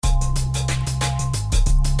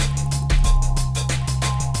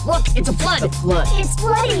Look, it's a flood! The flood! It's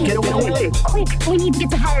flooding! Get away! Quick, we need to get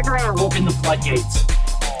to higher ground! Open the floodgates!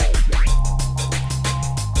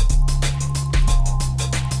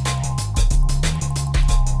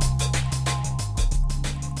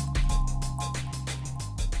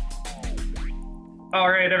 All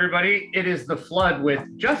right, everybody, it is The Flood with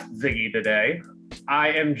just Ziggy today. I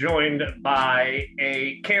am joined by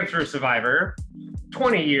a cancer survivor,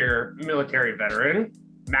 20-year military veteran,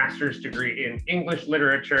 master's degree in English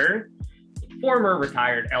literature, former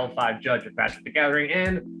retired L5 judge of Magic the Gathering,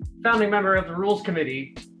 and founding member of the Rules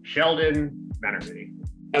Committee, Sheldon Menery.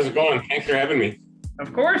 How's it going? Thanks for having me.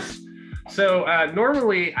 Of course. So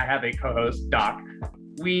normally I have a co-host, Doc.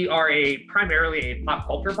 We are primarily a pop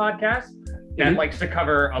culture podcast that likes to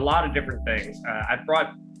cover a lot of different things. I've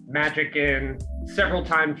brought Magic in several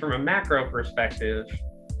times from a macro perspective,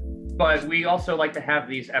 but we also like to have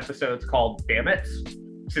these episodes called Damn It.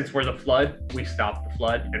 Since we're The Flood, we stop the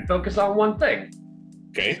flood and focus on one thing.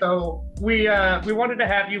 Okay. So we wanted to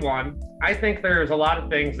have you on. I think there's a lot of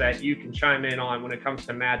things that you can chime in on when it comes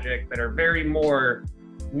to Magic that are very more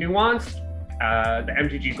nuanced. The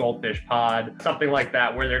MTG Goldfish pod, something like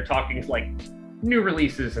that, where they're talking like new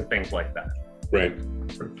releases and things like that. Right.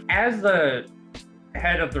 As the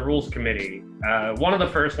head of the rules committee, one of the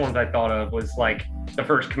first ones I thought of was like the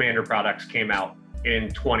first Commander products came out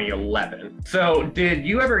in 2011. So did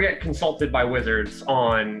you ever get consulted by Wizards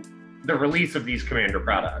on the release of these Commander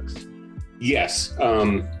products? Yes.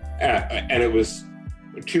 And it was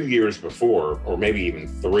 2 years before, or maybe even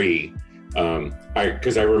 3.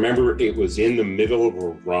 Because I remember it was in the middle of a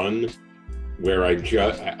run where I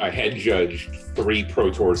had judged 3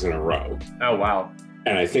 Pro Tours in a row. Oh, wow.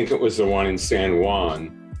 And I think it was the one in San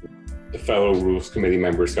Juan. The fellow Rules Committee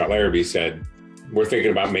member, Scott Larrabee, said, we're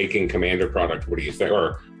thinking about making Commander product, what do you think?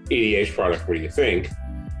 Or EDH product, what do you think?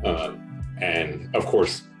 And of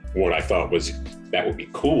course, what I thought was that would be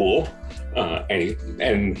cool.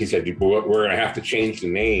 And he said, we're going to have to change the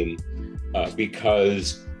name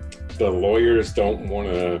because the lawyers don't want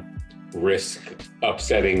to risk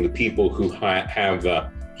upsetting the people who have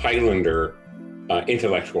the Highlander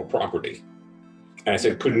intellectual property. And I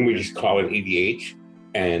said, couldn't we just call it EDH?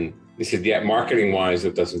 And he said, yeah, marketing wise,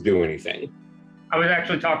 it doesn't do anything. I was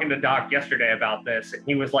actually talking to Doc yesterday about this, and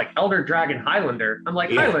he was like, Elder Dragon Highlander. I'm like,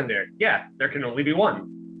 yeah. Highlander? Yeah, there can only be one.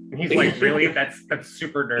 And he's like, really? That's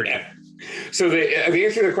super nerdy. Yeah. So the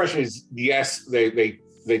answer to the question is yes, they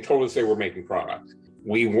told us they were making product.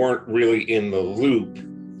 We weren't really in the loop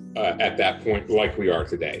at that point like we are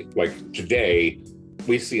today. Like today,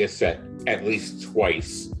 we see a set at least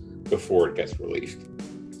twice before it gets released.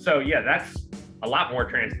 So yeah, that's a lot more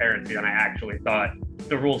transparency than I actually thought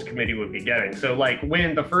the rules committee would be getting. So like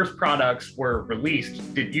when the first products were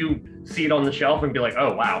released, did you see it on the shelf and be like,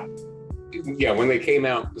 oh, wow? Yeah, when they came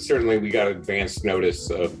out, certainly we got advance notice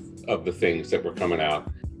of the things that were coming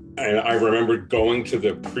out. And I remember going to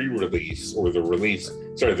the pre-release or the release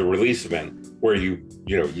event where you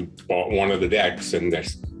bought one of the decks and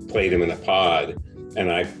just played them in a pod.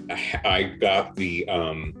 And I got the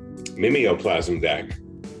Mimeoplasm deck.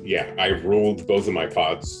 Yeah, I ruled both of my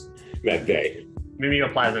pods that day.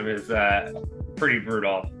 Mimeoplasm is pretty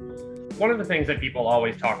brutal. One of the things that people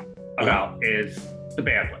always talk about is the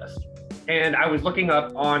ban list. And I was looking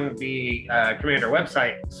up on the Commander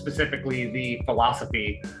website, specifically the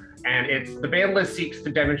philosophy, and it's the ban list seeks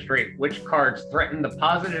to demonstrate which cards threaten the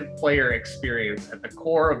positive player experience at the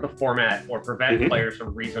core of the format or prevent players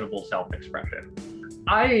from reasonable self-expression.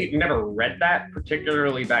 I never read that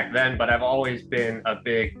particularly back then, but I've always been a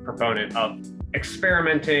big proponent of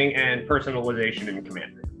experimenting and personalization in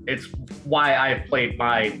Commander. It's why I've played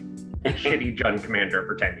my shitty Jund Commander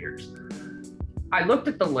for 10 years. I looked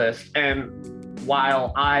at the list, and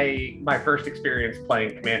while my first experience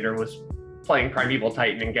playing Commander was playing Primeval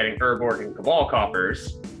Titan and getting Urborg and Cabal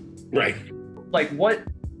Coffers, right? Like, what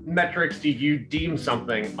metrics do you deem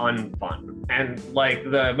something unfun? And like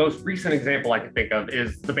the most recent example I can think of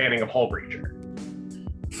is the banning of Hullbreacher.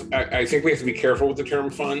 I think we have to be careful with the term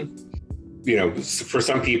fun. You know, for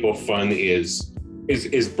some people, fun is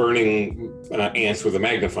burning ants with a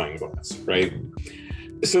magnifying glass, right?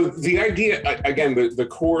 So the idea, again, the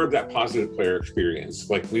core of that positive player experience,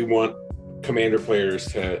 like we want Commander players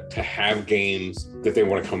to have games that they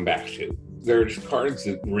want to come back to. There are just cards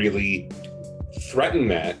that really threaten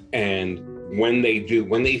that, and when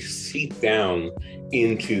they seep down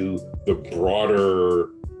into the broader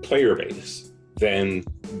player base, then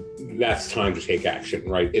that's time to take action,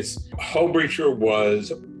 right? Hullbreacher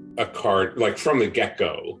was a card, like from the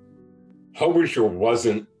get-go, Hullbreacher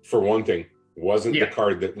wasn't, for one thing, the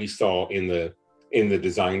card that we saw in the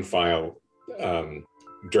design file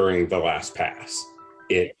during the last pass.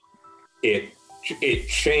 It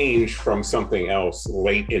changed from something else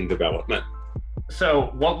late in development.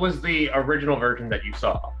 So what was the original version that you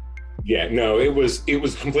saw? Yeah, no, it was a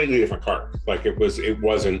completely different card. Like it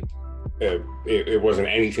wasn't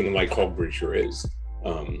anything like Hullbreacher is.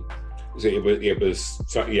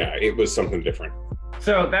 It was something different.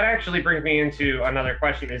 So that actually brings me into another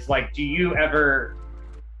question is like, do you ever,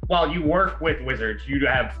 while you work with Wizards,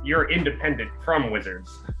 you're independent from Wizards.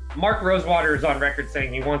 Mark Rosewater is on record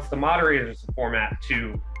saying he wants the moderators format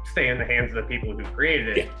to stay in the hands of the people who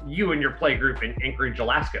created it. Yeah. You and your play group in Anchorage,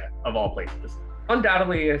 Alaska, of all places.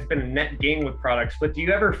 Undoubtedly, it's been a net gain with products, but do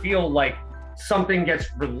you ever feel like something gets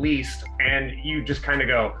released and you just kind of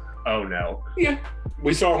go, oh no? Yeah. When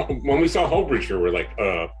we saw Hullbreacher, we're like,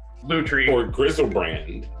 Lutri or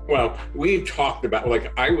Griselbrand. Well, we've talked about,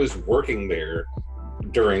 like, I was working there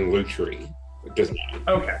during Lutri design.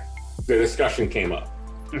 Okay. The discussion came up.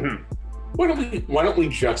 Mm-hmm. Why don't we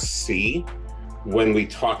just see when we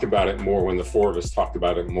talked about it more, when the four of us talked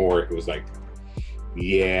about it more, it was like,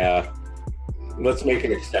 yeah, let's make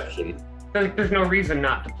an exception. There's no reason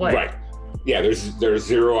not to play. Right. Yeah, there's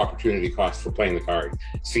zero opportunity cost for playing the card.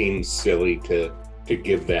 Seems silly to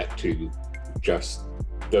give that to just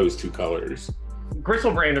those two colors.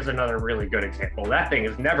 Griselbrand is another really good example. That thing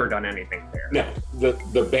has never done anything there. No,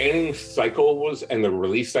 the banning cycle and the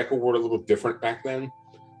release cycle were a little different back then.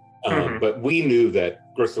 But we knew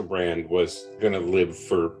that Griselbrand was going to live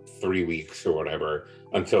for 3 weeks or whatever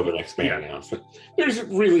until the next ban announcement. There's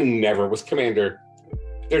really never was Commander.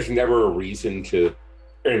 There's never a reason to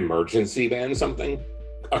emergency ban something.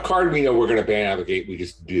 A card we know we're going to ban out of the gate, we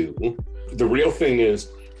just do. The real thing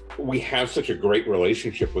is we have such a great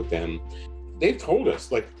relationship with them. They've told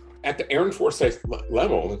us, like at the Aaron Forsyth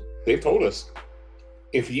level, they've told us,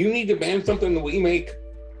 if you need to ban something that we make,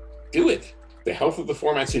 do it. The health of the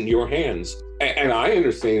format's in your hands. And I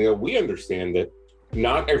understand, we understand that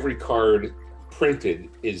not every card printed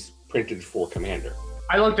is printed for Commander.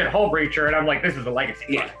 I looked at Hullbreacher and I'm like, this is a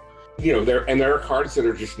legacy card. Yeah. You know, there are cards that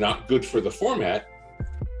are just not good for the format,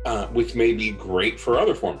 which may be great for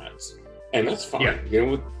other formats. And that's fine. Yeah. You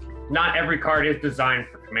know, not every card is designed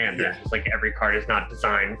for Commander. Yeah. Just like every card is not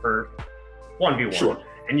designed for 1v1. Sure.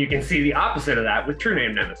 And you can see the opposite of that with True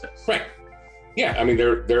Name Nemesis. Right. Yeah, I mean,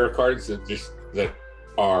 there are cards that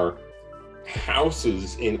are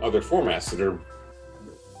houses in other formats that are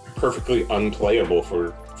perfectly unplayable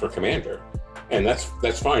for Commander, and that's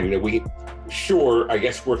fine. You know, I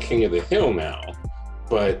guess we're king of the hill now,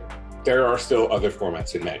 but there are still other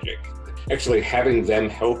formats in Magic. Actually, having them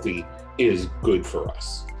healthy is good for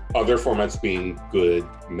us. Other formats being good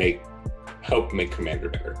help make Commander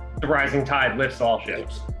better. The rising tide lifts all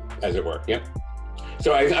ships, as it were. Yep.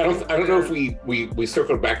 So I don't know if we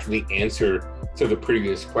circled back to the answer to the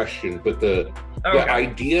previous question, but the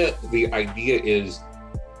idea is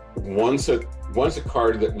once a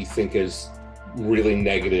card that we think is really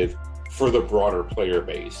negative for the broader player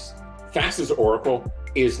base, Fast as Oracle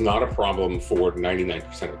is not a problem for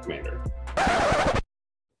 99% of Commander.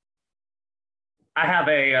 I have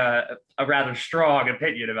a rather strong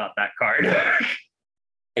opinion about that card.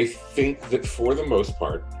 I think that for the most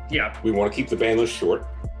part, we want to keep the ban list short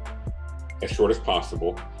as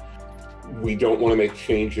possible. We don't want to make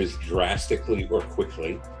changes drastically or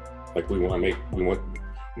quickly. Like we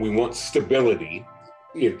want stability.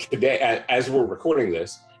 You know, today, as we're recording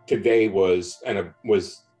this, today was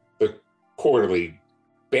the quarterly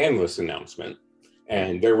ban list announcement,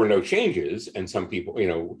 and there were no changes. And some people, you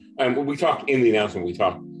know, and we talked in the announcement, we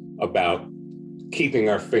talked about keeping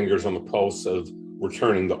our fingers on the pulse of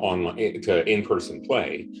returning to in-person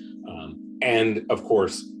play. And of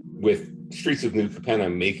course, with Streets of New Capenna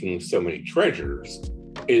making so many treasures,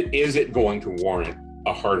 is it going to warrant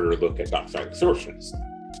a harder look at Dockside Extortionist?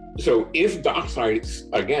 So if Dockside,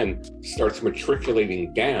 again, starts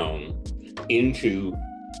matriculating down into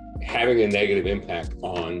having a negative impact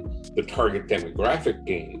on the target demographic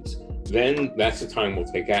games, then that's the time we'll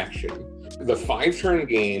take action. The 5-turn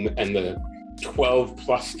game and the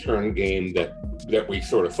 12-plus turn game that we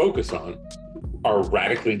sort of focus on are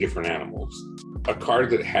radically different animals. A card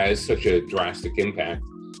that has such a drastic impact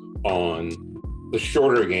on the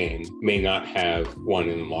shorter game may not have one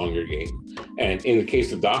in the longer game. And in the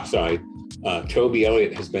case of Dockside, Toby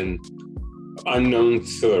Elliott has been unknown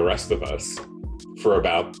to the rest of us for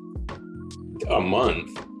about a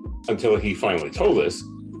month until he finally told us,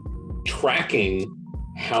 tracking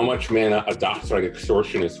how much mana a Dockside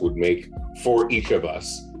Extortionist would make for each of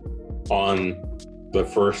us on the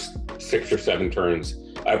first 6 or 7 turns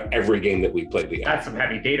of every game that we played together. That's some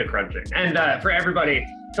heavy data crunching. And for everybody,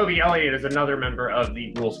 Toby Elliott is another member of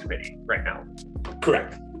the rules committee right now.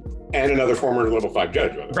 Correct. And another former level 5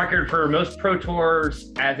 judge. Record for most pro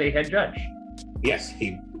tours as a head judge. Yes,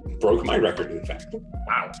 he broke my record, in fact.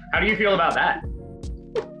 Wow. How do you feel about that?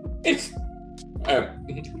 It's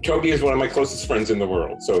Toby is one of my closest friends in the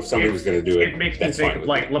world. So if somebody was going to do it, it makes me think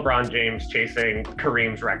like LeBron James chasing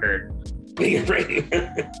Kareem's record.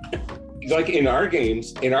 Like in our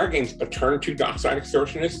games, a turn 2 dockside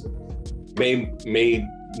extortionist may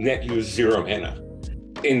net you 0 mana.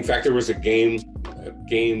 In fact, there was a game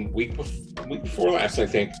week before last, I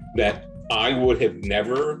think, that I would have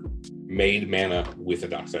never made mana with a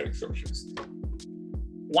dockside extortionist.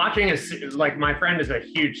 Watching like my friend is a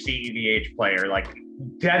huge CEDH player, like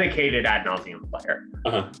dedicated ad nauseum player.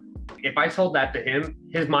 If I sold that to him,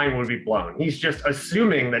 his mind would be blown. He's just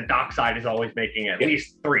assuming that dockside is always making at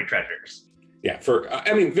least 3 treasures. Yeah,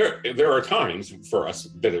 there are times for us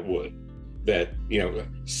that it would. That,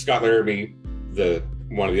 Scott Larrabee,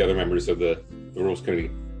 one of the other members of the rules committee,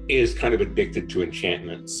 is kind of addicted to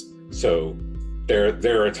enchantments. So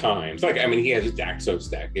there are times, he has a Daxo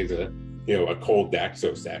stack. He has a cold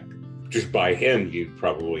Daxo stack. Just by him, you'd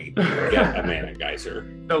probably get a mana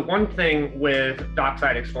geyser. The one thing with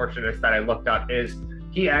dockside extortionist that I looked up is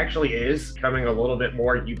he actually is becoming a little bit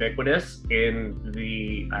more ubiquitous in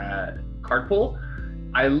the card pool.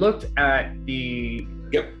 I looked at the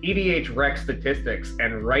EDH rec statistics,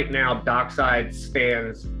 and right now dockside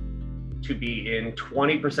stands to be in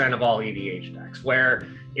 20% of all EDH decks, where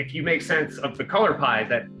if you make sense of the color pie,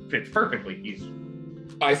 that fits perfectly.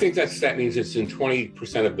 I think that means it's in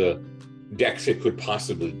 20% of the decks it could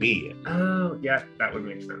possibly be in. Oh, yeah, that would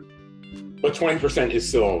make sense. But 20% is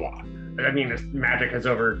still a lot. I mean, Magic has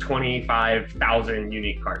over 25,000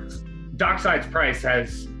 unique cards. Dockside's price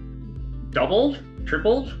has doubled,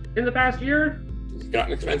 tripled in the past year. It's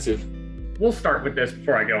gotten expensive. We'll start with this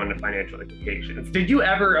before I go into financial implications. Did you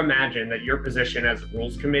ever imagine that your position as a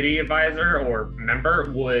rules committee advisor or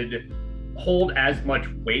member would hold as much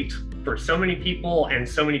weight for so many people and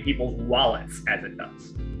so many people's wallets as it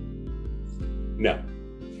does? No,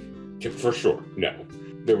 for sure, no.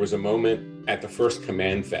 There was a moment at the first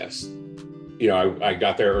Command Fest. I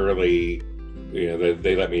got there early.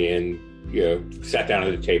 They let me in. Sat down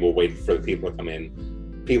at the table, waited for the people to come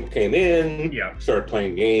in. People came in, started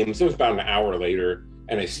playing games. It was about an hour later,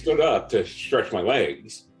 and I stood up to stretch my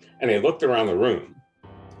legs, and I looked around the room,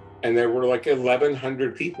 and there were like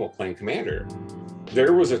 1,100 people playing Commander.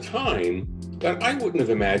 There was a time that I wouldn't have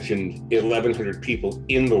imagined 1,100 people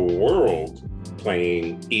in the world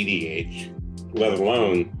playing EDH, let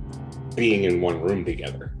alone being in one room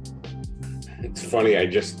together. It's funny, I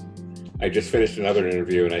just finished another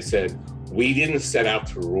interview and I said, we didn't set out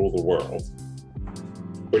to rule the world,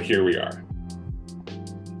 but here we are.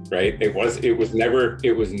 Right? It was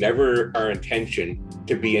never our intention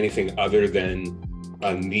to be anything other than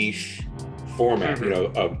a niche format,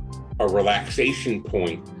 a relaxation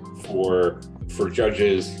point for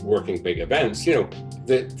judges working big events.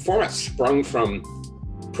 The format sprung from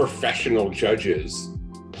professional judges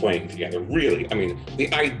playing together, really. I mean,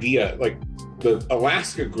 the idea, like the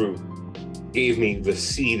Alaska group gave me the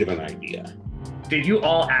seed of an idea. Did you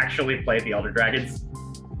all actually play the Elder Dragons?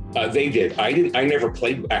 They did. I never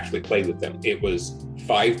actually played with them. It was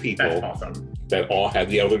 5 people. That's awesome. That all had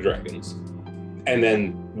the Elder Dragons. And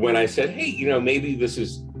then when I said, hey, maybe this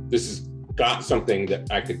is got something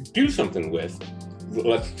that I could do something with,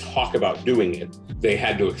 let's talk about doing it. They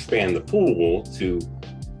had to expand the pool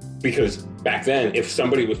because back then, if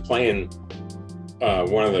somebody was playing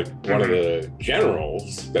one of the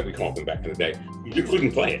generals that we called them back in the day, you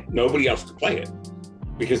couldn't play it. Nobody else could play it.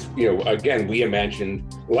 Because, again, we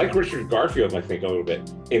imagined, like Richard Garfield, I think a little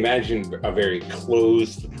bit, imagined a very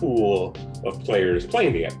closed pool of players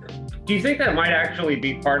playing together. Do you think that might actually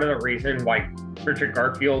be part of the reason why Richard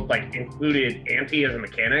Garfield included ante as a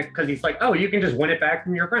mechanic? Because he's like, oh, you can just win it back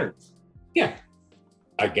from your friends. Yeah,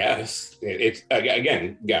 I guess. It's,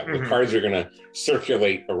 again, the cards are going to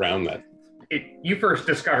circulate around that. You first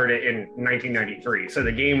discovered it in 1993, so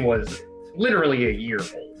the game was literally a year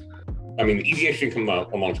old. I mean, the EDH didn't come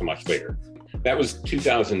along too much later. That was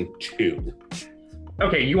 2002.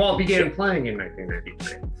 Okay, you all began playing in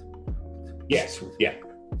 1993. Yes, yeah.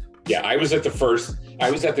 Yeah, I was at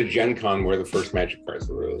the Gen Con where the first Magic cards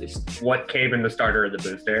were released. What came in the starter or the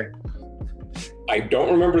booster? I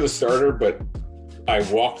don't remember the starter, but I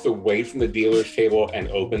walked away from the dealer's table and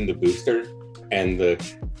opened the booster, and the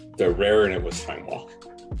rare in it was Time Walk.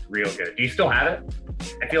 Real good. Do you still have it?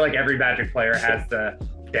 I feel like every Magic player has the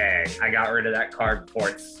Dang, I got rid of that card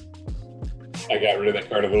before I got rid of that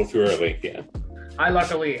card a little too early. Yeah. I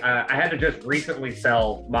luckily, I had to just recently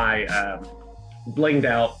sell my blinged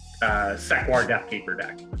out Sequar Deathkeeper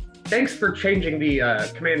deck. Thanks for changing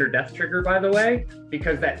the Commander Death trigger, by the way,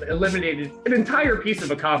 because that eliminated an entire piece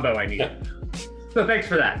of a combo I needed. So thanks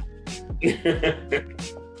for that.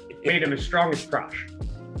 Made him as strong as Crush.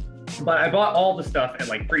 But I bought all the stuff at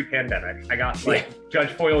like pre-pandemic. I got like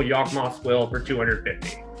Judge Foil Yawgmoth's Will for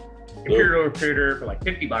 $250. Imperial Recruiter for like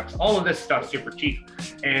 $50. All of this stuff super cheap.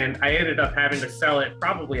 And I ended up having to sell it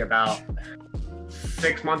probably about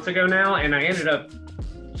 6 months ago now. And I ended up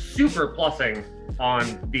super plussing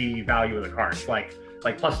on the value of the cards, like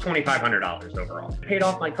plus $2,500 overall. I paid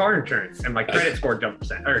off my car insurance and my credit score jumped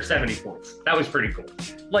 70 points. That was pretty cool.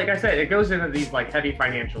 Like I said, it goes into these like heavy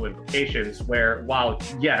financial implications where while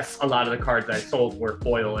yes, a lot of the cards I sold were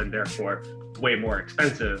foil and therefore way more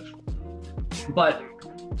expensive, but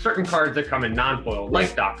certain cards that come in non-foil,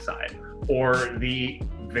 like Dockside or the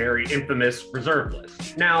very infamous reserve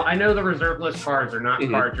list. Now, I know the reserve list cards are not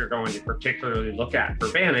cards you're going to particularly look at for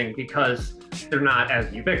banning because they're not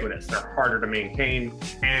as ubiquitous. They're harder to maintain.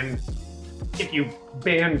 And if you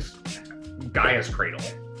ban Gaia's Cradle,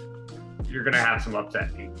 you're going to have some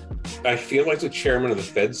upset people. I feel like the chairman of the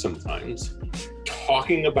Fed sometimes.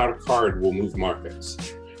 Talking about a card will move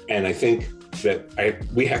markets. And I think that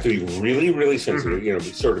we have to be really, really sensitive, you know,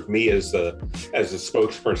 sort of me as the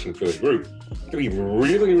spokesperson for the group, to be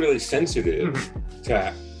really, really sensitive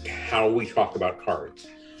to how we talk about cards.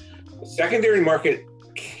 The secondary market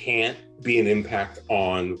can't be an impact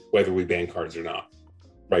on whether we ban cards or not,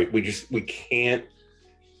 right? We can't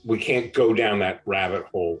go down that rabbit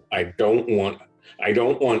hole. I don't want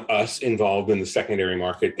us involved in the secondary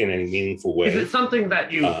market in any meaningful way. Is it something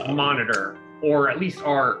that you monitor or at least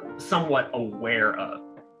are somewhat aware of?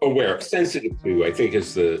 Sensitive to, I think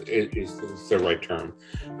is the right term.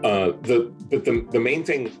 The main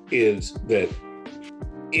thing is that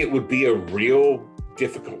it would be a real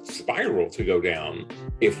difficult spiral to go down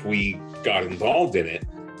if we got involved in it.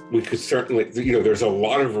 We could certainly, you know, there's a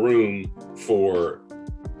lot of room for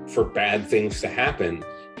bad things to happen,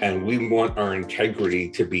 and we want our integrity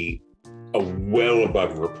to be well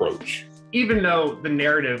above reproach. Even though the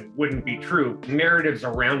narrative wouldn't be true, narratives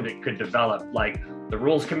around it could develop. Like the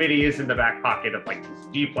rules committee is in the back pocket of like this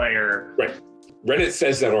G player. Right. Reddit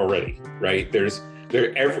says that already, right?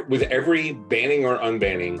 With every banning or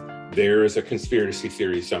unbanning, there's a conspiracy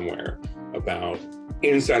theory somewhere about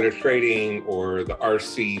insider trading or the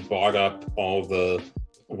RC bought up all the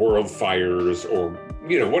world fires or,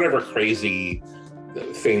 you know, whatever crazy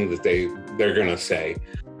thing that they're going to say.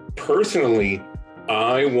 Personally,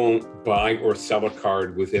 I won't buy or sell a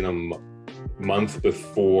card within a month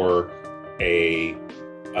before an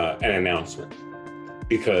announcement,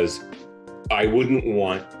 because I wouldn't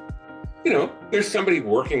want, you know, there's somebody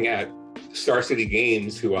working at Star City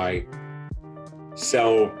Games who I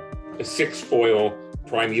sell a 6 foil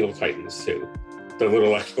Primeval Titans to. The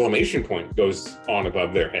little exclamation point goes on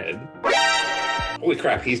above their head. Holy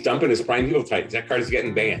crap, he's dumping his Primeval Titans. That card is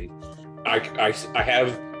getting banned. I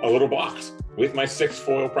have a little box with my 6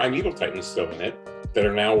 foil Primeval Titans still in it that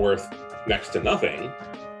are now worth next to nothing.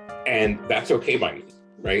 And that's okay by me,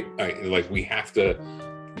 right? We have to,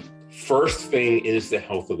 first thing is the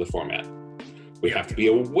health of the format. We have to be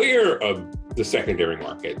aware of the secondary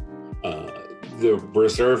market. The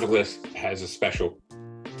reserve list has a special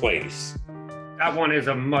place. That one is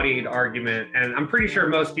a muddied argument. And I'm pretty sure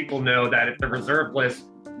most people know that if the reserve list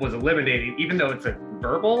was eliminated, even though it's a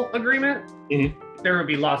verbal agreement, there would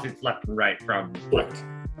be lawsuits left and right from. Correct.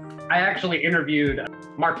 I actually interviewed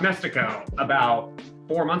Mark Mestico about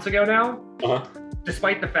 4 months ago now.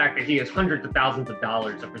 Despite the fact that he has hundreds of thousands of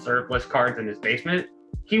dollars of reserve list cards in his basement,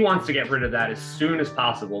 he wants to get rid of that as soon as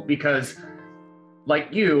possible because, like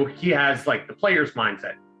you, he has like the player's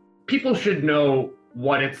mindset. People should know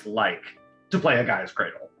what it's like to play a Gaia's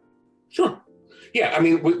Cradle. Sure. Yeah, I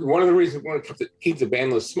mean, one of the reasons we want to keep the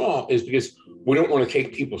ban list small is because we don't want to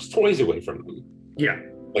take people's toys away from them. Yeah.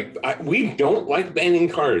 We don't like banning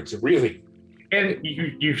cards, really. And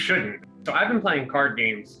you shouldn't. So I've been playing card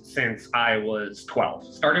games since I was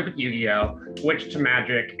 12. Started with Yu-Gi-Oh!, switched to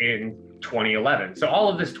Magic in 2011. So all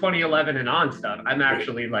of this 2011 and on stuff, I'm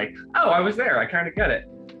actually like, oh, I was there. I kind of get it.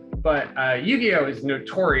 But Yu-Gi-Oh! Is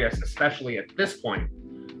notorious, especially at this point,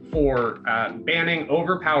 for banning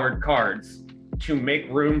overpowered cards to make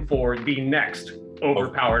room for the next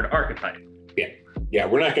overpowered archetype. Yeah,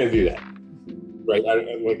 we're not going to do that, right?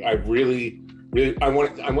 I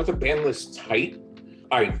want the ban list tight.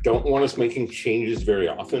 I don't want us making changes very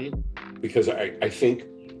often because I think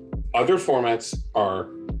other formats are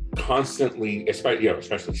constantly,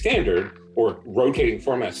 especially standard or rotating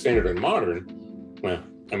format standard and modern. Well,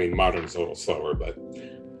 I mean, modern is a little slower, but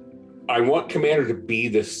I want Commander to be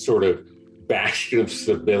this sort of bastion of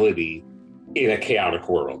stability in a chaotic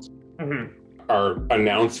world. Mm-hmm. Our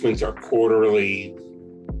announcements are quarterly,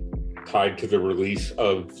 tied to the release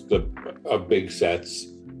of big sets.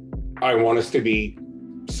 I want us to be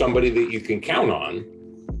somebody that you can count on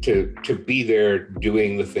to be there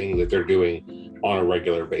doing the thing that they're doing on a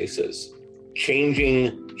regular basis.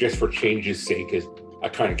 Changing just for change's sake is a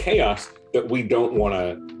kind of chaos that we don't want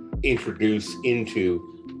to introduce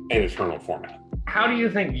into an eternal format. How do you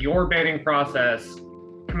think your banning process,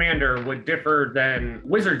 Commander, would differ than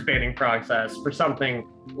Wizards' banning process for something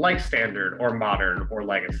like Standard or Modern or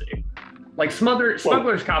Legacy? Like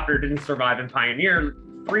Smuggler's Copter didn't survive in Pioneer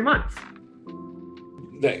 3 months.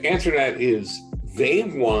 The answer to that is they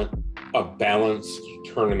want a balanced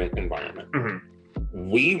tournament environment. Mm-hmm.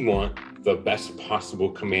 We want the best possible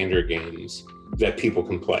Commander games that people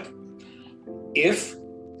can play.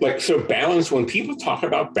 Balance, when people talk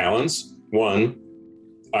about balance, one,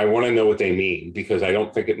 I want to know what they mean because I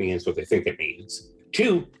don't think it means what they think it means.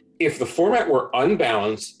 Two, if the format were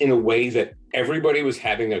unbalanced in a way that everybody was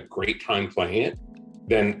having a great time playing it,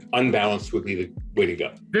 then unbalanced would be the way to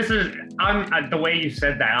go. The way you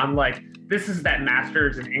said that, I'm like, this is that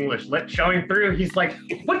master's in English lit showing through. He's like,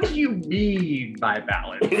 what do you mean by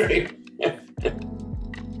balance? Right?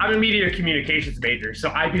 I'm a media communications major, so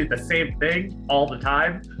I do the same thing all the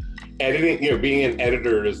time. Editing, being an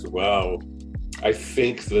editor as well, I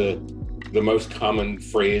think the most common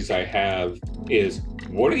phrase I have is,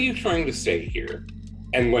 what are you trying to say here?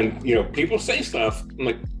 And when, people say stuff, I'm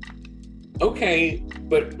like, okay,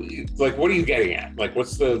 but like, what are you getting at? Like, what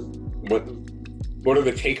are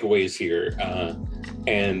the takeaways here?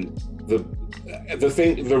 And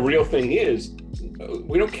the real thing is,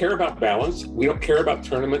 we don't care about balance. We don't care about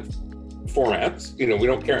tournament formats. We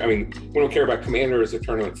don't care. We don't care about Commander as a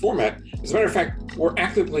tournament format. As a matter of fact, we're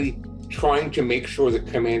actively trying to make sure that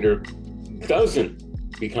Commander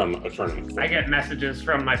doesn't become a tournament format. I get messages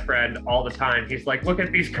from my friend all the time. He's like, look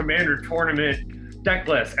at these Commander tournament deck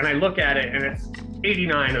lists. And I look at it and it's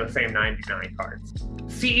 89 of the same 99 cards.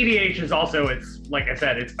 CEDH is also, like I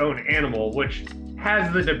said, its own animal, which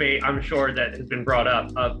has the debate, I'm sure, that has been brought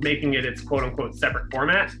up of making it its quote unquote separate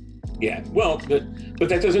format. Yeah, well, but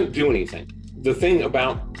that doesn't do anything. The thing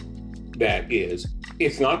about that is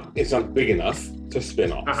it's not big enough to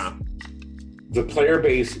spin off. Uh-huh. The player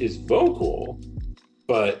base is vocal,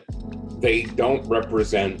 but they don't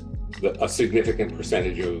represent a significant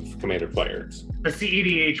percentage of Commander players. The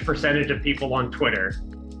CEDH percentage of people on Twitter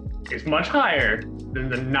is much higher than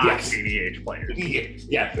the CEDH players.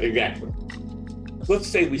 Yes, exactly. Let's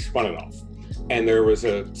say we spun it off and there was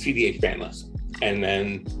a CEDH ban list and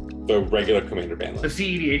then the regular Commander ban list. The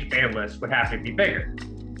CEDH ban list would have to be bigger.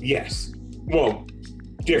 Yes. Well,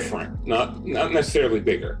 different, not necessarily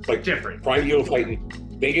bigger. Like different. Primeval Titan,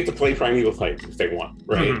 they get to play Primeval Titan if they want,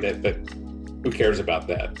 right? Mm-hmm. That who cares about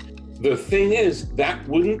that? The thing is, that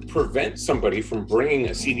wouldn't prevent somebody from bringing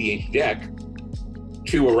a CEDH deck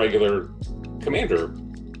to a regular Commander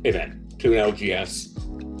event, to an LGS,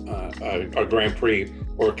 a Grand Prix,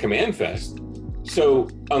 or a Command Fest. So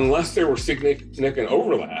unless there were significant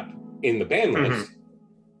overlap in the ban list,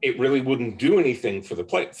 it really wouldn't do anything for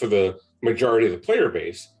the majority of the player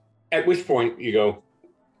base. At which point you go,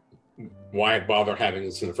 why bother having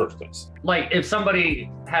this in the first place? Like if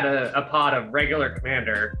somebody had a pod of regular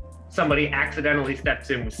Commander, somebody accidentally steps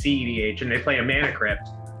in with CEDH and they play a Mana Crypt,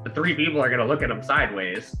 the three people are going to look at them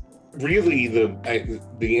sideways. Really,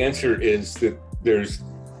 the answer is that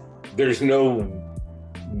there's no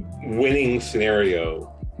winning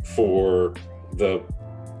scenario for the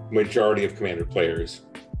majority of Commander players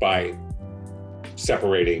by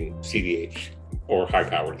separating CEDH or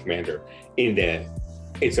high-powered Commander into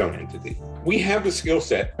its own entity. We have the skill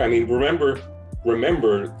set. Remember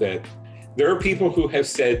that there are people who have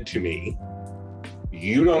said to me,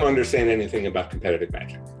 you don't understand anything about competitive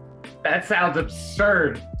Magic. That sounds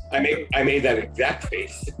absurd. I made that exact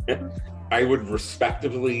face. I would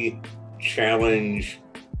respectfully challenge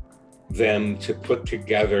them to put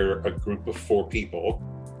together a group of 4 people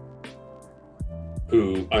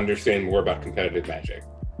who understand more about competitive Magic,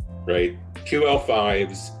 right? 2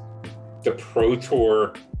 L5s, the Pro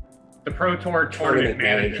Tour tournament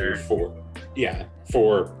manager for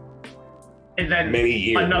and then many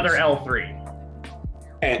years. Another L3.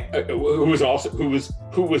 And who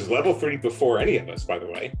was level 3 before any of us, by the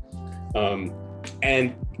way.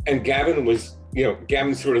 And Gavin was,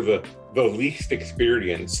 Gavin's sort of the least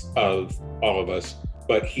experienced of all of us,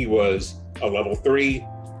 but he was a level 3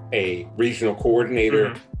 a regional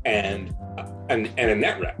coordinator, Mhm. and a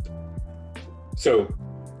net rep. So,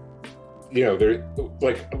 you know, they're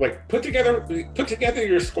like put together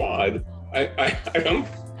your squad. I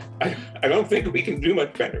don't think we can do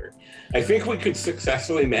much better. I think we could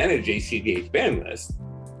successfully manage a CDH ban list.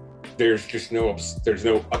 There's just no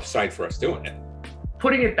upside for us doing it.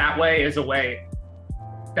 Putting it that way is a way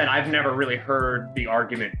that I've never really heard the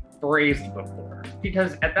argument phrased before.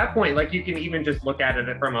 Because at that point, like, you can even just look at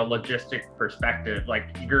it from a logistic perspective. Like,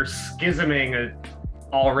 you're schisming an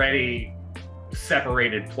already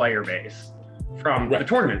separated player base from the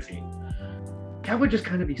tournament scene. That would just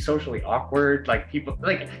kind of be socially awkward. Like, people,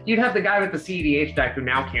 like, you'd have the guy with the CEDH deck who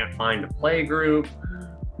now can't find a play group.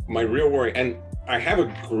 My real worry, and I have a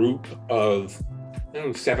group of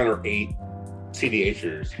 7 or 8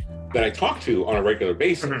 CDHers that I talk to on a regular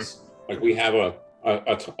basis. Mm-hmm. Like, we have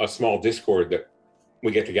a small Discord that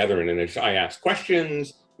we get together in, and I ask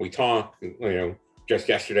questions, we talk. You know, just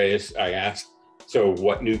yesterday I asked, so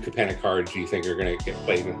what new Capenna cards do you think are going to get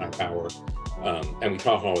played in high power? And we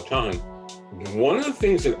talk all the time. One of the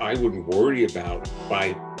things that I would worry about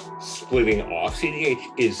by splitting off CDH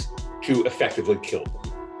is to effectively kill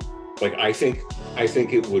them. Like, I think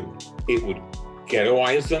it would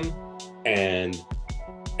ghettoize them and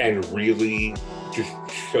really just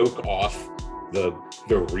choke off the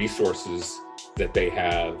resources that they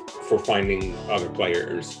have for finding other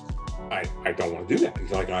players. I don't want to do that.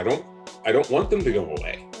 It's like, I don't want them to go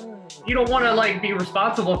away. You don't want to, like, be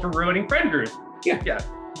responsible for ruining friend groups. Yeah.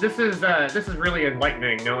 This is really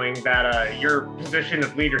enlightening, knowing that your position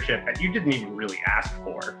of leadership that you didn't even really ask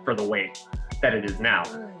for the weight that it is now.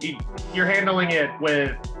 You're handling it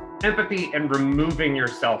with empathy and removing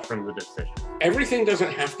yourself from the decision. Everything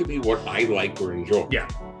doesn't have to be what I like or enjoy. Yeah.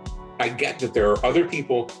 I get that there are other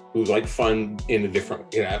people who like fun in a different,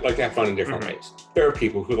 like to have fun in different ways. There are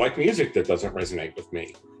people who like music that doesn't resonate with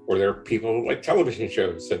me, or there are people who like television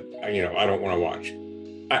shows that, I don't want to watch.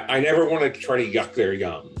 I never want to try to yuck their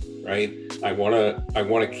yum, right? I want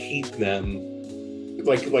to keep them,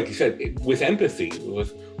 like you said, with empathy,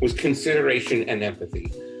 with consideration and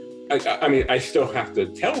empathy. I still have to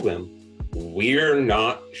tell them, we're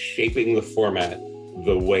not shaping the format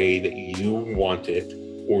the way that you want it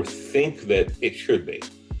or think that it should be,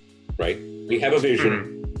 right? We have a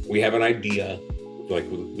vision, we have an idea, like,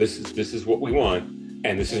 this is what we want,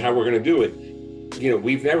 and this is how we're going to do it.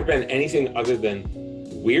 We've never been anything other than,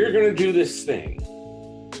 we're going to do this thing.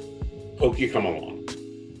 Hope you come along,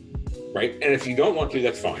 right? And if you don't want to,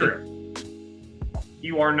 that's fine. True.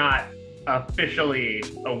 You are not officially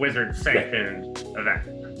a Wizard sanctioned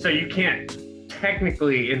event, so you can't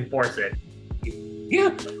technically enforce it.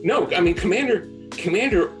 Yeah, no,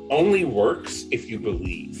 Commander only works if you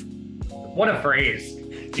believe. What a phrase.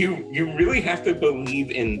 You really have to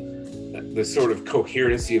believe in the sort of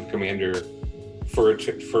coherency of Commander for it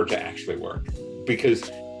to actually work. Because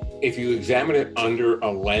if you examine it under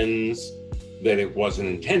a lens that it wasn't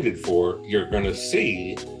intended for, you're going to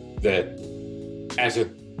see that as a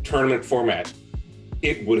tournament format,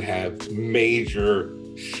 it would have major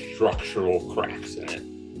structural cracks in it.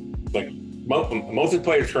 Like,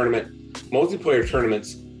 multiplayer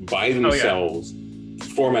tournaments by themselves,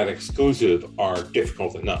 format exclusive, are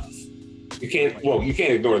difficult enough. You can't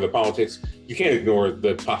ignore the politics. You can't ignore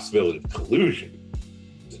the possibility of collusion.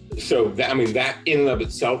 So that in and of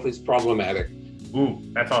itself is problematic. Ooh,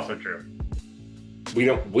 that's also true. We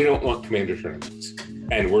don't want Commander tournaments,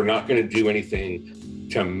 and we're not going to do anything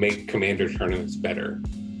to make Commander tournaments better.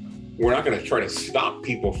 We're not going to try to stop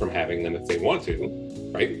people from having them if they want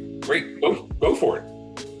to, right? Great, go for it.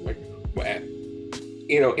 Like,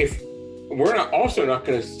 if we're not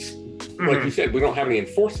going to, like you said, we don't have any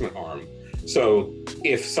enforcement arm. So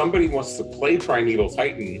if somebody wants to play Primeval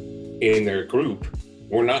Titan in their group,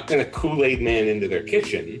 we're not going to Kool-Aid Man into their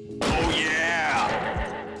kitchen. Oh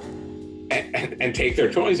yeah! And take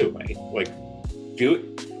their toys away. Like, do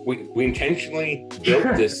it. We intentionally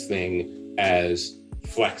built this thing as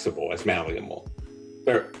flexible, as malleable.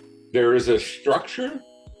 There is a structure,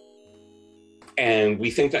 and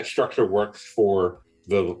we think that structure works for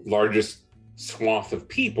the largest swath of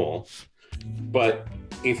people. But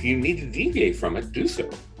if you need to deviate from it, do so.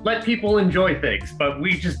 Let people enjoy things, but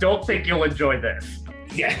we just don't think you'll enjoy this.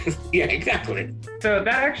 Yeah, exactly. So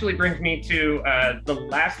that actually brings me to the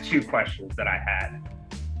last two questions that I had.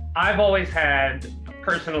 I've always had,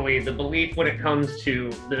 personally, the belief when it comes to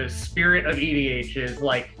the spirit of EDH is,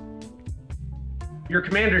 like, your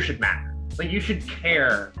commander should matter. Like, you should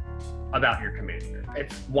care about your commander.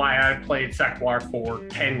 It's why I've played Sequar for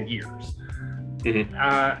 10 years.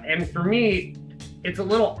 And for me, it's a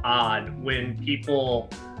little odd when people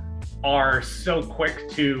are so quick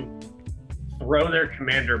to throw their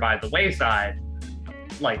commander by the wayside,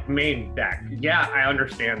 like main deck. Yeah, I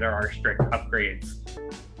understand there are strict upgrades.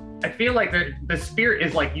 I feel like the spirit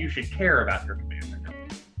is like you should care about your commander.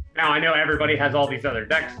 Now, I know everybody has all these other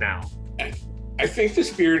decks now. I think the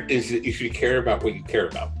spirit is that you should care about what you care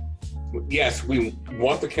about. Yes, we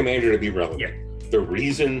want the commander to be relevant. Yeah. The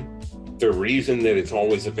reason that it's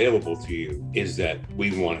always available to you is that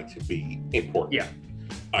we want it to be important. Yeah.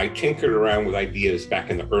 I tinkered around with ideas back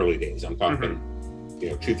in the early days. I'm talking,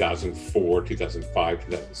 2004, 2005,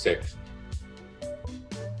 2006,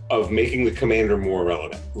 of making the commander more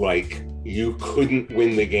relevant. Like, you couldn't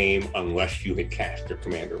win the game unless you had cast your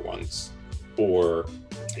commander once, or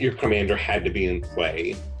your commander had to be in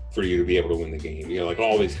play for you to be able to win the game. Like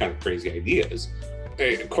all these kind of crazy ideas.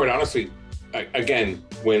 Quite honestly, again,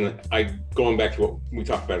 going back to what we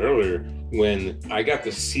talked about earlier, when I got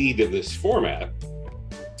the seed of this format,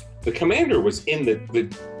 the commander was in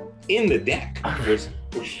the deck, was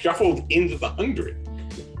shuffled into the 100.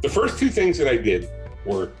 The first two things that I did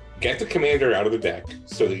were get the commander out of the deck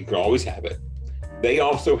so that you could always have it. They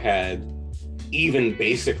also had even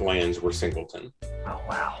basic lands were singleton. Oh,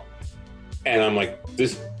 wow. And I'm like,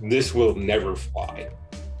 this will never fly.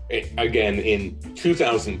 Again, in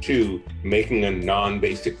 2002, making a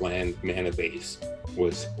non-basic land mana base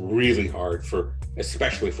was really hard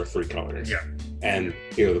especially for 3 colors. Yeah. And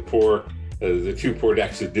the two poor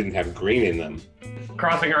decks that didn't have green in them.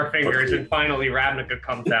 Crossing our fingers, and finally Ravnica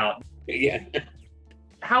comes out. Yeah.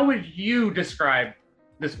 How would you describe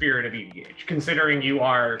the spirit of EDH, considering you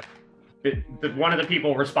are one of the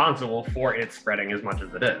people responsible for it spreading as much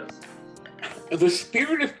as it is? The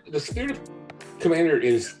spirit of Commander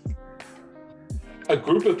is a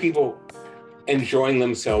group of people enjoying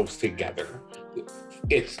themselves together.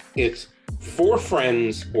 It's 4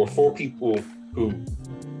 friends or 4 people who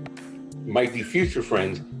might be future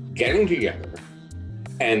friends getting together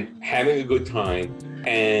and having a good time,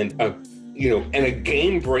 and a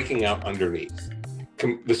game breaking out underneath.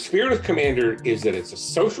 The spirit of Commander is that it's a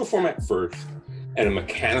social format first and a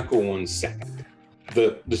mechanical one second.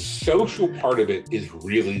 The social part of it is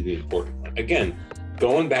really the important one. Again,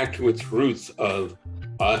 going back to its roots of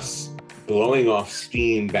us blowing off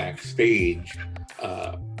steam backstage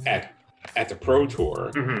at the Pro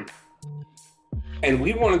Tour. Mm-hmm. And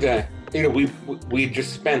we wanted to, we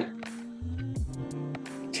just spent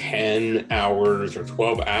 10 hours or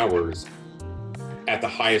 12 hours at the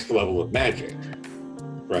highest level of Magic,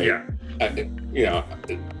 right? Yeah.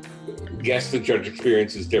 Yes, the judge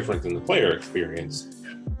experience is different than the player experience,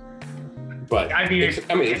 but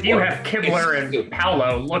if you have Kibler and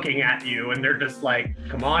Paolo looking at you and they're just like,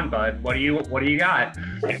 "Come on, bud, what do you got?"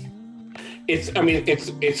 Right.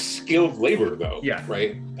 It's skilled labor though. Yeah.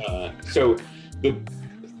 Right. So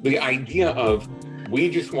the idea of we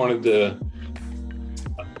just wanted to.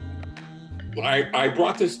 I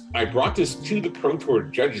brought this to the Pro Tour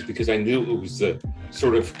judges because I knew it was the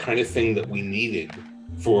sort of kind of thing that we needed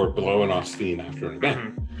for blowing off steam after an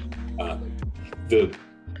event. Mm-hmm.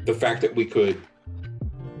 The fact that we could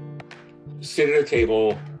sit at a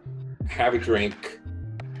table, have a drink,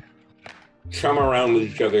 chum around with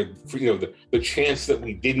each other, the chance that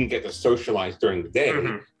we didn't get to socialize during the day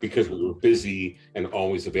mm-hmm. because we were busy and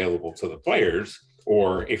always available to the players,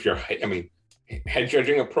 or if you're, head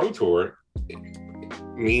judging a Pro Tour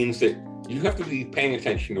means that you have to be paying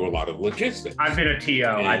attention to a lot of logistics. I've been a TO.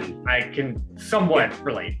 I can somewhat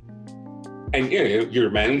relate. And you're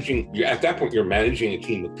managing. At that point, you're managing a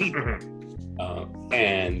team of people, mm-hmm.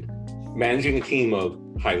 And managing a team of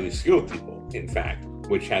highly skilled people. In fact,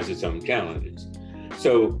 which has its own challenges.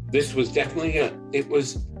 So this was definitely it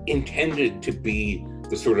was intended to be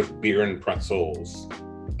the sort of beer and pretzels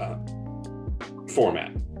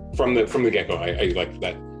format from the get-go. I liked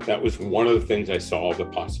that. That was one of the things I saw the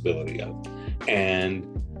possibility of, and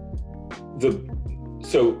the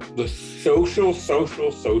social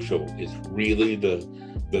is really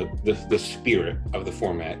the spirit of the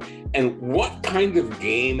format, and what kind of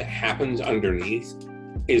game happens underneath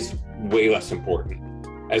is way less important.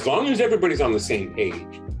 As long as everybody's on the same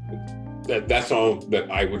page, that's all that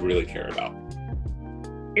I would really care about.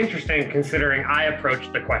 Interesting, considering I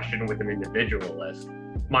approached the question with an individualist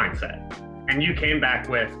mindset, and you came back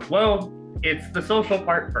with, well, it's the social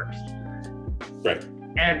part first. Right.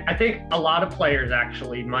 And I think a lot of players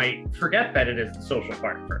actually might forget that it is the social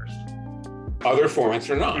part first. Other formats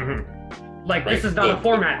are not. Mm-hmm. Like, right. This is not a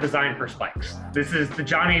format designed for spikes. This is the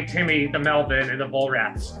Johnny, Timmy, the Melvin, and the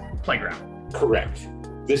Volrath's playground. Correct.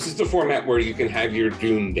 This is the format where you can have your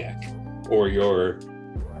Dune deck, or your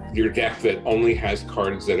deck that only has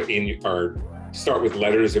cards that are start with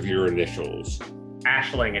letters of your initials.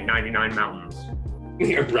 Ashling and 99 Mountains.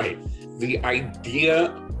 Yeah, right. The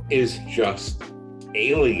idea is just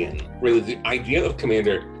alien. Really, the idea of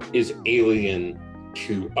Commander is alien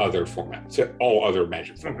to other formats, to all other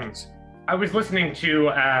Magic formats. I was listening to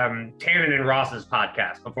Tannen and Ross's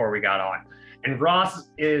podcast before we got on, and Ross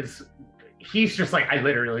he's just like, I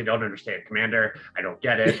literally don't understand Commander. I don't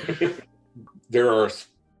get it. There are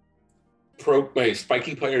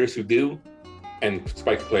spiky players who do, and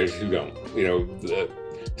spiky players who don't. You know,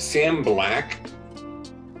 Sam Black,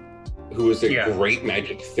 who is a great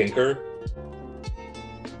Magic thinker,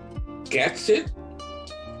 gets it.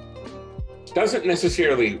 It doesn't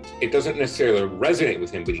necessarily resonate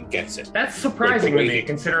with him, but he gets it. That's surprising to me,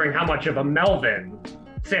 considering how much of a Melvin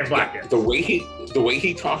Sam Black is. The way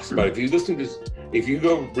he talks about it, if you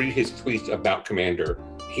go read his tweets about Commander,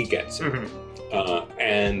 he gets it.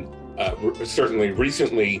 Certainly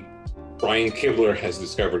recently, Brian Kibler has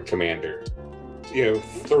discovered Commander.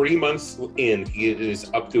 3 months in, he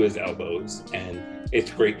is up to his elbows, and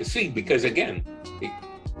it's great to see because again,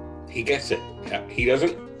 he gets it. He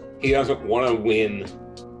doesn't want to win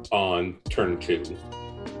on turn 2.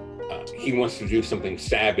 He wants to do something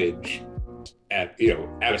savage at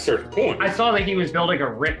a certain point. I saw that he was building a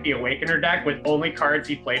Rick the Awakener deck with only cards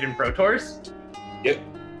he played in Pro Tours. Yep.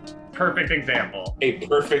 Perfect example. A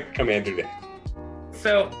perfect Commander deck.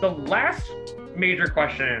 So the last major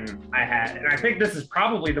question I had, and I think this is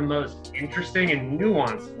probably the most interesting and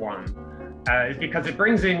nuanced one, is because it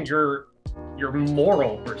brings in your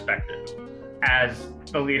moral perspective as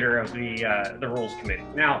the leader of the rules committee.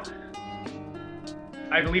 Now,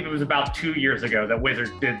 I believe it was about 2 years ago that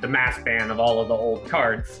Wizards did the mass ban of all of the old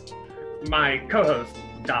cards. My co-host,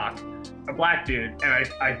 Doc, a black dude, and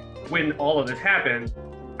I when all of this happened,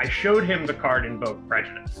 I showed him the card Invoke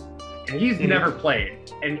Prejudice. And he's never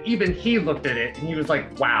played. And even he looked at it and he was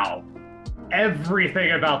like, wow,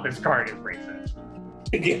 everything about this card is racist.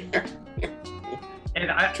 Yeah.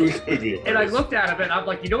 And I looked at him and I'm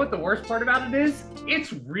like, you know what the worst part about it is?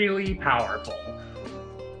 It's really powerful.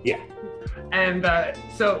 Yeah. And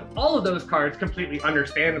so all of those cards completely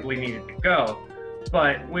understandably needed to go.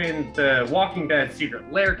 But when the Walking Dead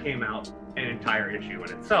Secret Lair came out, an entire issue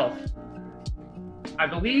in itself, I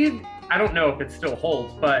believe, I don't know if it still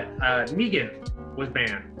holds, but Negan was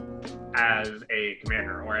banned as a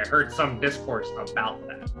commander, or I heard some discourse about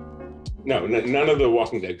that. No, none of the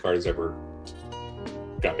Walking Dead cards ever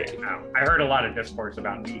got banned. No, I heard a lot of discourse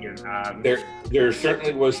about Negan. There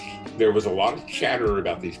certainly was a lot of chatter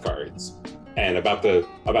about these cards and about the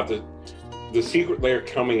Secret Lair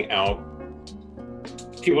coming out.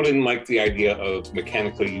 People didn't like the idea of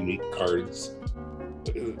mechanically unique cards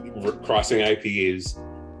crossing IPs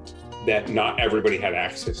that not everybody had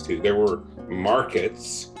access to. There were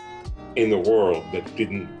markets in the world that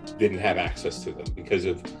didn't have access to them because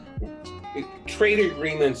of trade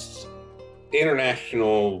agreements,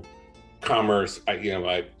 international commerce.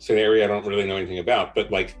 It's an area I don't really know anything about,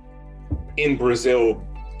 but like in Brazil,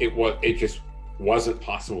 it just wasn't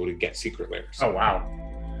possible to get Secret Lairs. Oh wow!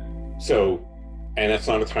 So, and that's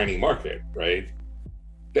not a tiny market, right?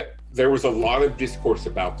 There was a lot of discourse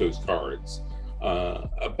about those cards,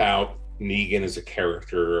 about Negan as a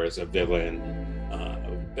character, as a villain,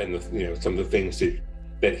 and some of the things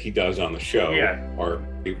that he does on the show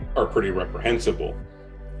are pretty reprehensible.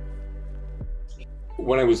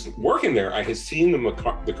 When I was working there, I had seen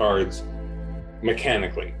the cards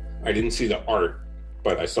mechanically. I didn't see the art,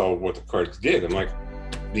 but I saw what the cards did. I'm like,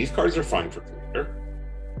 these cards are fine for Commander.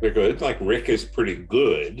 They're good. Like Rick is pretty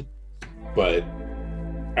good, but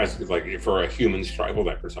as like for a human's tribal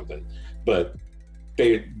deck or something. But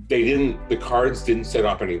the cards didn't set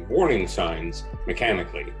up any warning signs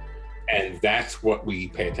mechanically, and that's what we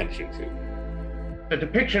pay attention to. The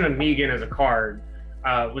depiction of Negan as a card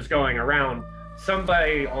was going around.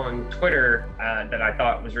 Somebody on Twitter that I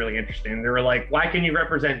thought was really interesting. They were like, why can you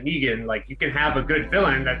represent Negan? Like, you can have a good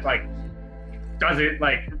villain that's like, doesn't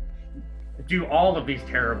like do all of these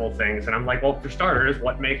terrible things. And I'm like, well, for starters,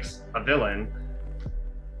 what makes a villain?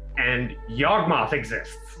 And Yawgmoth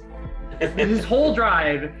exists. His whole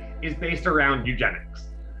drive is based around eugenics.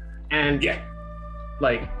 And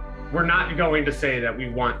like, we're not going to say that we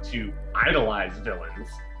want to idolize villains,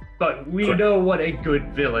 but we know what a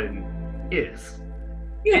good villain is.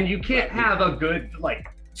 And you can't have a good like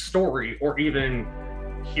story or even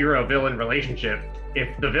hero-villain relationship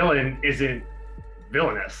if the villain isn't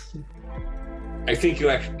villainous. I think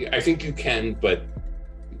you can, but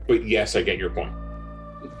yes, I get your point.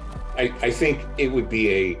 I think it would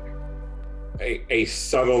be a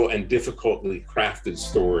subtle and difficultly crafted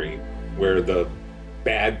story where the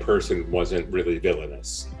bad person wasn't really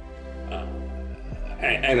villainous.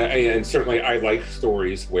 And certainly I like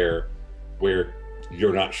stories where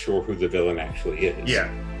you're not sure who the villain actually is.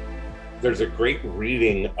 Yeah. There's a great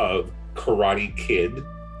reading of Karate Kid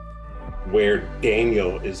where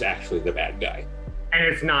Daniel is actually the bad guy. And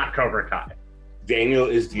it's not Cobra Kai. Daniel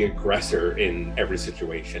is the aggressor in every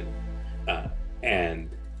situation. And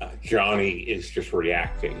Johnny is just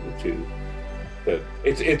reacting to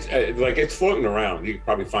it's floating around. You can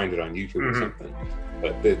probably find it on YouTube or something.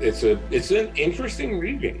 But it's an interesting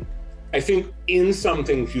reading. I think in some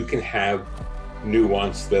things you can have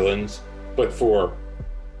nuanced villains, but for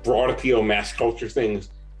broad appeal mass culture things,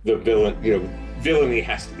 the villainy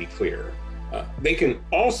has to be clear. They can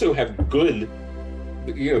also have good,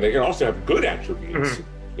 attributes.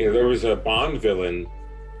 There was a Bond villain.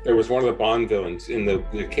 There was one of the Bond villains in the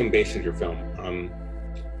Kim Basinger film,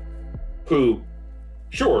 who,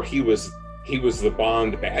 sure, he was the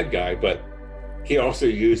Bond bad guy, but he also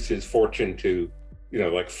used his fortune to,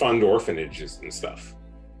 fund orphanages and stuff.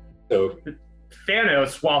 So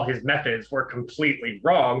Thanos, while his methods were completely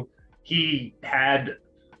wrong, he had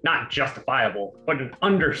not justifiable, but an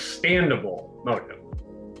understandable motive.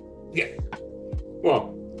 Yeah.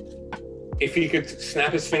 Well, if he could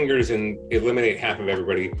snap his fingers and eliminate half of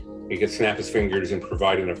everybody, he could snap his fingers and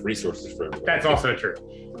provide enough resources for everybody. That's also true.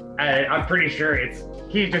 I'm pretty sure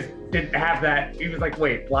he just didn't have that. He was like,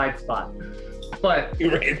 wait, blind spot. But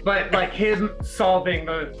like him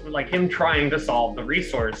trying to solve the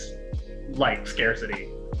resource scarcity,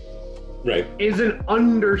 right, is an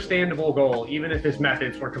understandable goal, even if his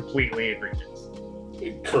methods were completely egregious.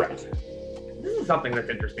 Correct. This is something that's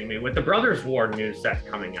interesting to me with the Brothers War news set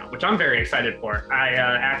coming out, which I'm very excited for. I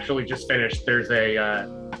actually just finished. There's a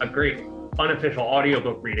great unofficial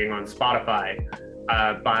audiobook reading on Spotify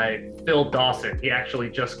by Phil Dawson. He actually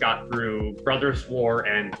just got through Brothers War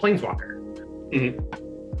and Planeswalker.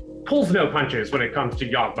 Pulls no punches when it comes to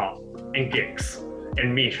Yawgmoth and Gix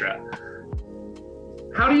and Mishra.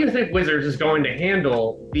 How do you think Wizards is going to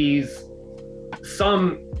handle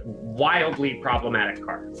some wildly problematic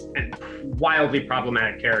cards and wildly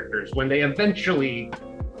problematic characters when they eventually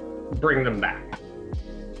bring them back?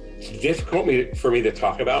 It's difficult for me to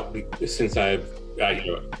talk about since I've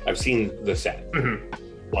seen the set.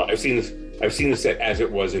 Well, I've seen the set as it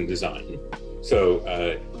was in design, so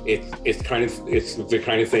it's the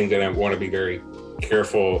kind of thing that I want to be very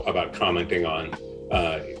careful about commenting on,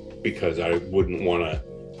 because I wouldn't want to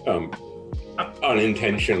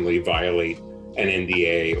unintentionally violate an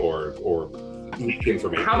NDA or leak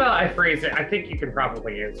information. How about I phrase it? I think you can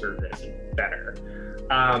probably answer this better.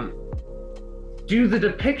 Do the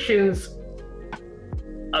depictions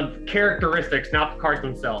of characteristics, not the cards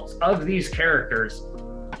themselves, of these characters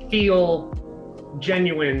feel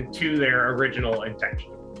genuine to their original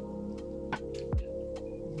intention?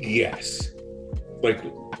 Yes. Like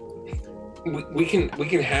we can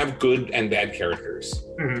have good and bad characters.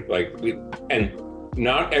 And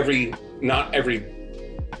not every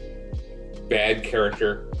bad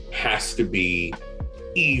character has to be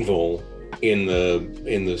evil in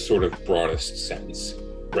the sort of broadest sense,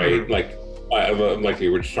 right? Like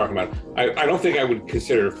you were just talking about, I don't think I would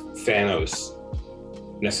consider Thanos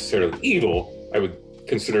necessarily evil. I would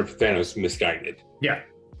consider Thanos misguided. Yeah,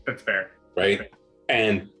 that's fair. Right?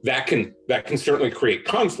 And that can certainly create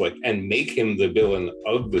conflict and make him the villain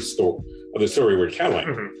of the story we're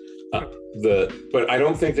telling. But I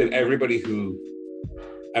don't think everybody who's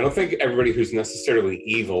necessarily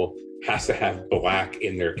evil has to have black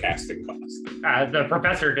in their casting cost. The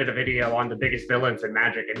professor did a video on the biggest villains in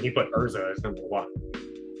Magic, and he put Urza as number one.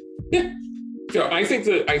 Yeah. So I think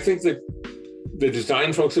that the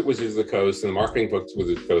design folks at Wizards of the Coast and the marketing folks at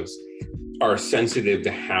Wizards of the Coast are sensitive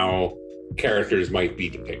to how characters might be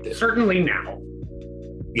depicted. Certainly now.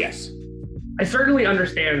 Yes. I certainly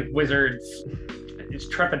understand Wizards' is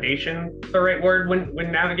trepidation the right word when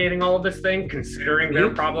navigating all of this thing, considering their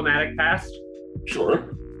problematic past?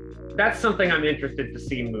 Sure. That's something I'm interested to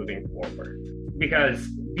see moving forward, because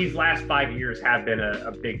these last 5 years have been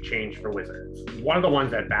a big change for Wizards. One of the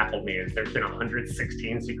ones that baffled me is there's been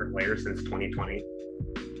 116 secret layers since 2020.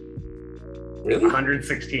 Really?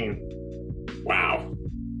 116. Wow.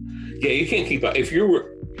 Yeah, you can't keep up. If you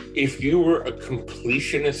were a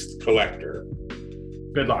completionist collector,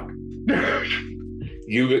 good luck.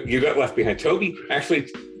 you got left behind. Toby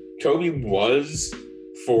was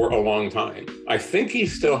for a long time. I think he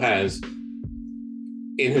still has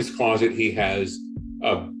in his closet. He has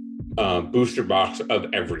a booster box of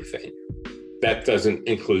everything. That doesn't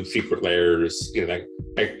include secret layers.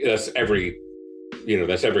 That's every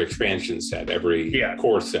that's every expansion set, every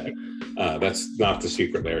core set. That's not the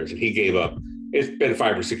secret layers. And he gave up. It's been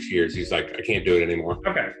 5 or 6 years. He's like, I can't do it anymore.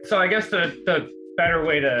 Okay. So I guess the better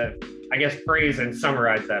way to, phrase and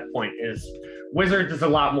summarize that point is Wizards is a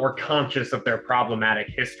lot more conscious of their problematic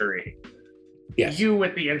history. Yes. You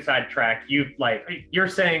with the inside track, you're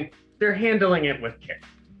saying they're handling it with care.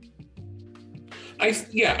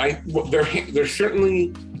 They're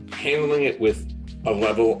certainly handling it with a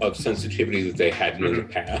level of sensitivity that they hadn't in the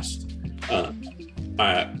past.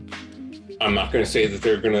 I'm not going to say that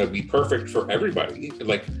they're going to be perfect for everybody.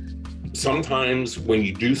 Like, sometimes when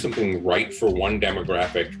you do something right for one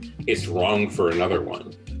demographic, it's wrong for another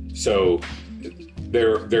one. So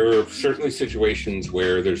there are certainly situations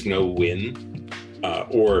where there's no win,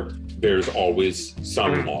 or there's always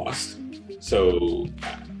some loss. So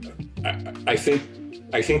I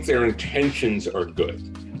think their intentions are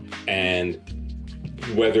good, and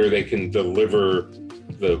whether they can deliver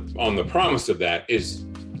on the promise of that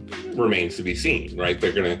remains to be seen, right?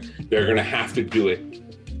 They're gonna have to do it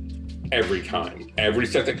every time. Every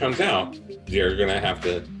set that comes out, they're gonna have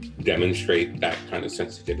to demonstrate that kind of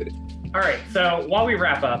sensitivity. All right, so while we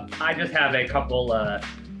wrap up, I just have a couple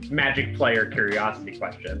Magic player curiosity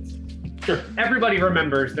questions. Sure. Everybody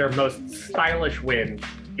remembers their most stylish win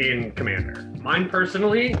in Commander. Mine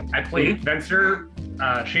personally, I played Venser,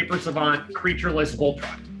 Shaper Savant, Creatureless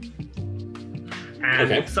Voltron.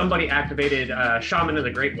 And somebody activated Shaman of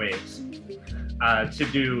the Great Waves to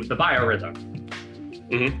do the Biorhythm.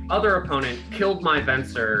 Other opponent killed my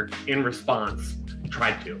Venser in response,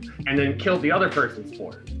 tried to, and then killed the other person's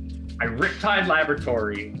board. I Riptide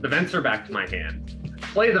Laboratory, the Venser back to my hand,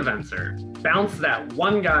 play the Venser, bounce that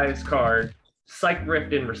one guy's card, Psych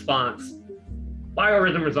Rift in response,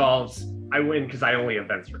 Biorhythm resolves, I win because I only have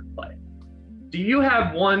Venser to play. Do you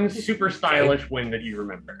have one super stylish win that you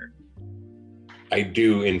remember? I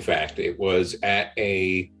do, in fact. It was at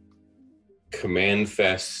a Command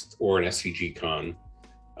Fest or an SCG Con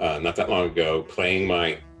not that long ago, playing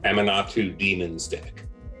my Amanatu Demons deck.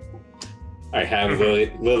 I have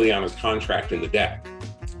Liliana's Contract in the deck,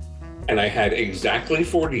 and I had exactly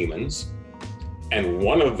 4 demons, and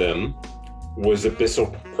one of them was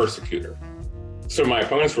Abyssal Persecutor. So my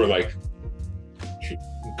opponents were like,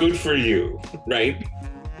 good for you, right?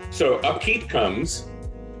 So upkeep comes,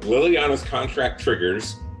 Liliana's Contract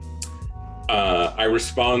triggers, I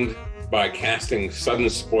respond by casting Sudden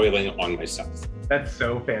Spoiling on myself. That's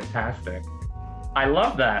so fantastic. I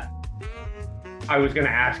love that. I was going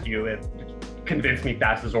to ask you if Convince Me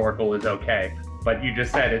Thassa's Oracle is okay, but you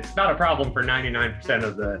just said it's not a problem for 99%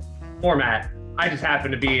 of the format. I just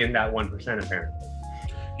happen to be in that 1% apparently.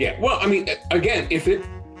 Yeah, well, I mean, again, if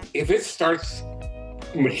it starts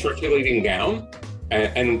matriculating down,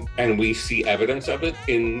 and we see evidence of it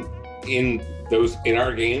in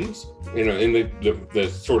our games, in the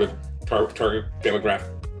sort of target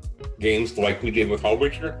demographic games like we did with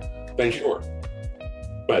Hullbreacher, then sure.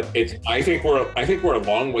 But I think we're a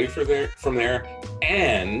long way from there,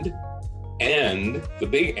 and the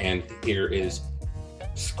big and here is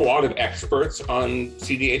squad of experts on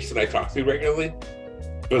CDH that I talk to regularly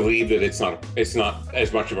believe that it's not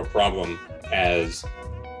as much of a problem as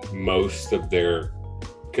most of their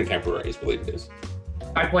contemporaries believe it is.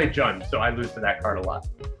 I play Jund, so I lose to that card a lot.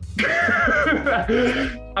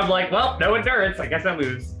 I'm like, well, no endurance. I guess I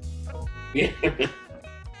lose. Yeah.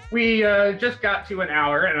 We just got to an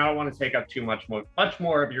hour, and I don't want to take up much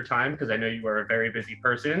more of your time because I know you are a very busy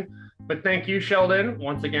person. But thank you, Sheldon.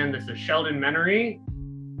 Once again, this is Sheldon Menery,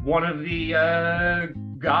 one of the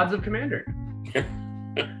gods of Commander.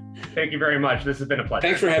 Thank you very much. This has been a pleasure.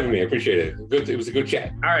 Thanks for having me. I appreciate it. It was a good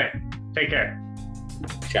chat. All right. Take care.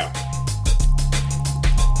 Ciao.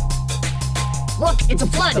 Look, it's a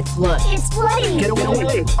flood. The flood. It's flooding. Get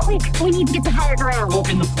away. Quick, we need to get to higher ground.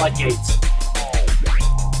 Open the floodgates.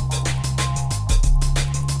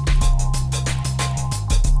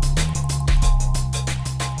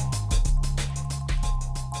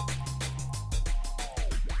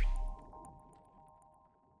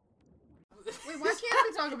 Wait, why can't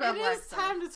we talk about Black Sun?